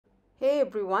Hey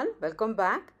everyone, welcome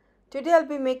back. Today I'll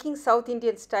be making South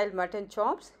Indian style mutton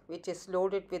chops, which is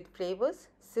loaded with flavors,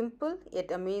 simple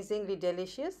yet amazingly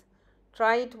delicious.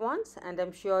 Try it once and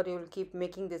I'm sure you'll keep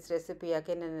making this recipe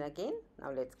again and again. Now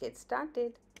let's get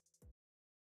started.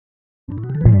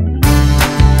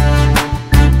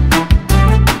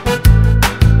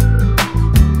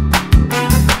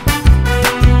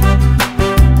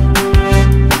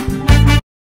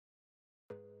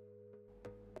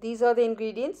 These are the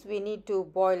ingredients we need to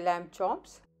boil lamb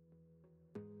chops.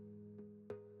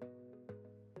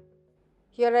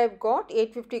 Here I've got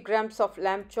 850 grams of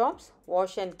lamb chops.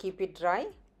 Wash and keep it dry.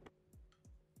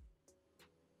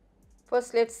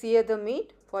 First let's sear the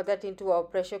meat. For that, into our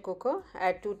pressure cooker,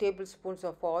 add 2 tablespoons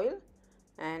of oil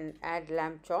and add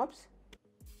lamb chops.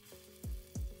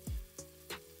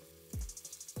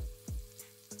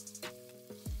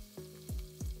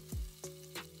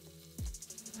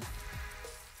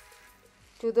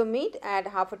 To the meat, add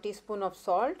half a teaspoon of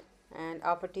salt and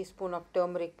half a teaspoon of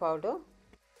turmeric powder.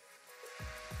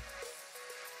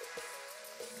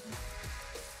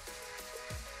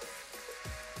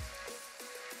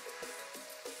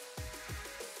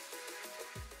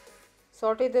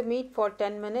 Saute the meat for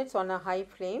 10 minutes on a high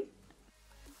flame.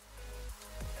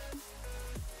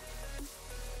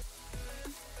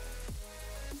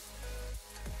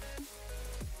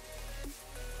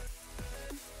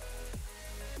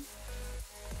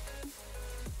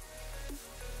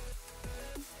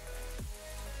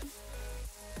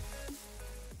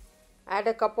 Add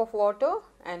a cup of water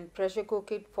and pressure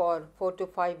cook it for 4 to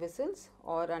 5 whistles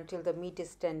or until the meat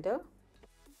is tender.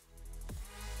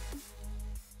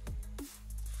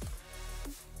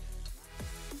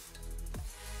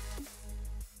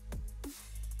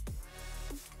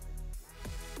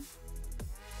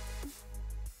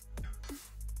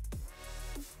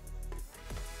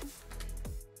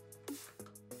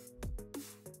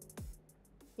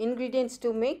 Ingredients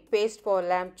to make paste for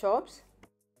lamb chops.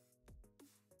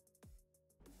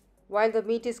 While the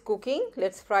meat is cooking,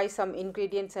 let's fry some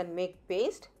ingredients and make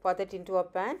paste. For that, into a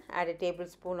pan, add a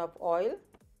tablespoon of oil.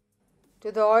 To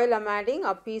the oil, I'm adding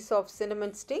a piece of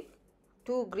cinnamon stick,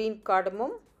 2 green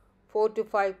cardamom, 4 to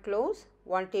 5 cloves,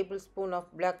 1 tablespoon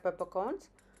of black peppercorns,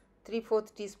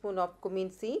 3/4 teaspoon of cumin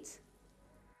seeds.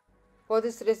 For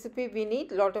this recipe, we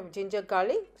need a lot of ginger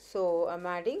garlic, so I'm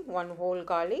adding 1 whole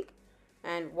garlic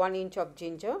and 1 inch of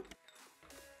ginger.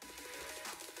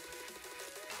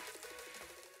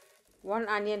 1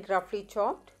 onion roughly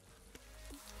chopped,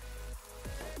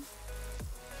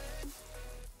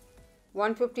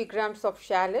 150 grams of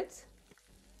shallots.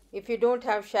 If you don't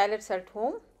have shallots at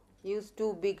home, use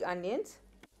 2 big onions.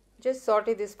 Just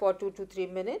saute this for 2 to 3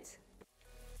 minutes.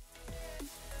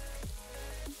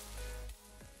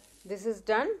 This is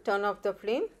done. Turn off the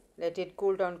flame. Let it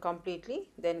cool down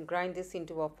completely. Then grind this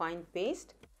into a fine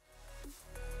paste.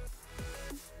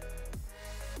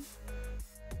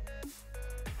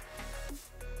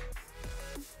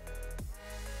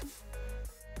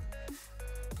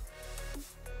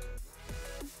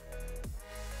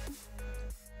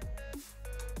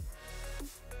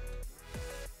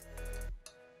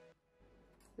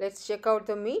 Let's check out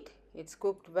the meat. It's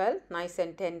cooked well, nice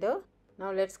and tender.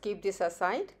 Now let's keep this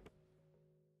aside.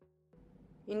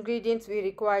 Ingredients we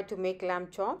require to make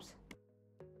lamb chops.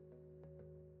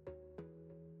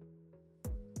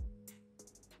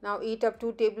 Now heat up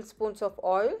 2 tablespoons of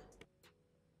oil.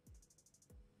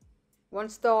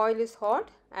 Once the oil is hot,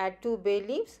 add 2 bay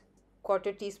leaves,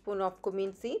 1/4 teaspoon of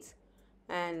cumin seeds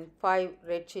and 5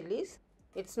 red chilies.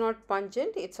 It's not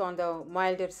pungent, it's on the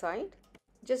milder side.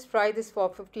 Just fry this for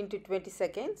 15 to 20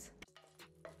 seconds.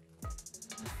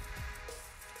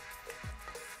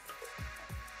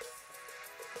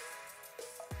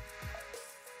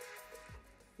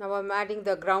 Now I'm adding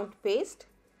the ground paste.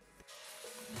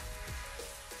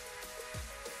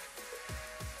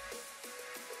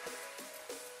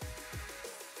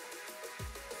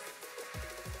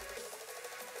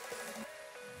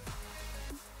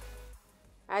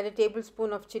 Add a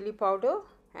tablespoon of chili powder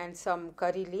and some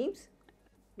curry leaves.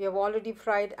 We have already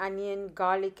fried onion,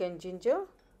 garlic and ginger,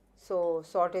 so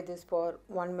saute this for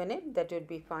 1 minute, that would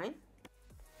be fine.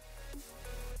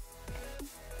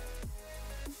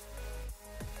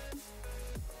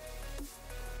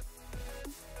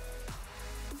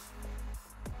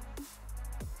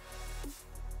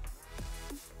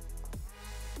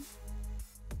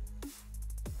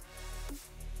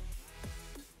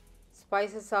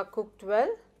 Spices are cooked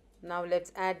well. Now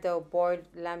let's add the boiled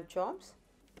lamb chops.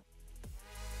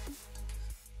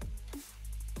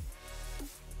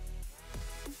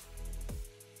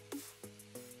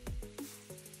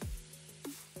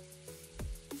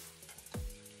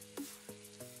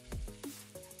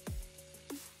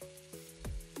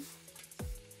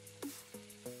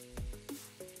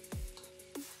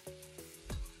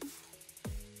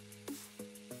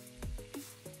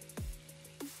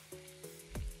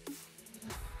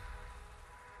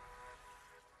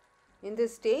 In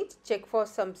this stage, check for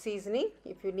some seasoning.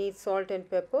 If you need salt and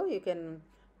pepper, you can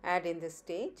add in this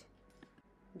stage.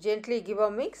 Gently give a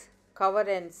mix, cover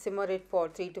and simmer it for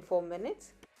 3 to 4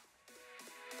 minutes.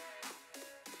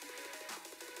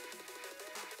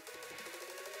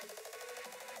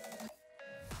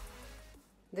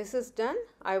 This is done.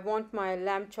 I want my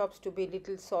lamb chops to be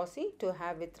little saucy to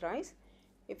have with rice.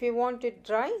 If you want it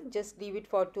dry, just leave it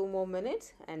for 2 more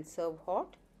minutes and serve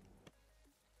hot.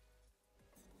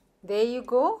 There you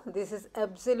go. This is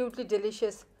absolutely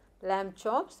delicious lamb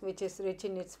chops which is rich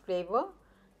in its flavor,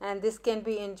 and this can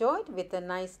be enjoyed with a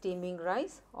nice steaming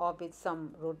rice or with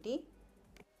some roti.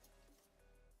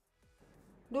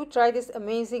 Do try this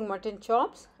amazing mutton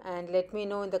chops and let me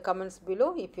know in the comments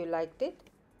below if you liked it.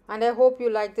 And I hope you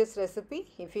like this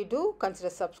recipe. If you do, consider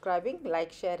subscribing,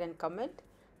 like, share and comment.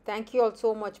 Thank you all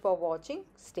so much for watching.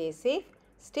 Stay safe,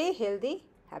 stay healthy,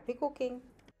 happy cooking.